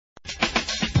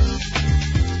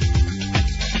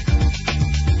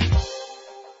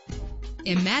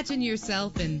Imagine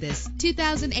yourself in this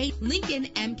 2008 Lincoln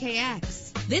MKX.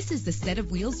 This is the set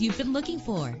of wheels you've been looking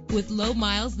for. With low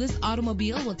miles, this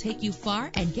automobile will take you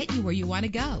far and get you where you want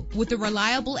to go. With a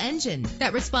reliable engine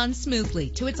that responds smoothly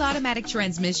to its automatic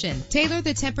transmission, tailor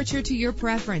the temperature to your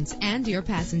preference and your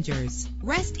passengers.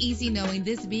 Rest easy knowing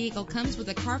this vehicle comes with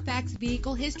a Carfax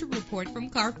Vehicle History Report from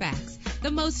Carfax,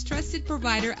 the most trusted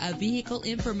provider of vehicle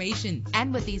information.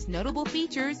 And with these notable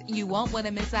features, you won't want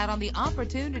to miss out on the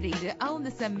opportunity to own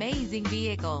this amazing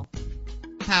vehicle.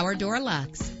 Power door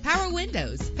locks, power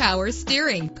windows, power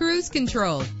steering, cruise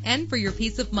control. And for your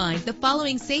peace of mind, the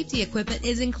following safety equipment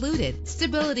is included: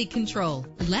 stability control.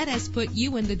 Let us put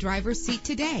you in the driver's seat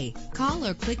today. Call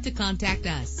or click to contact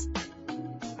us.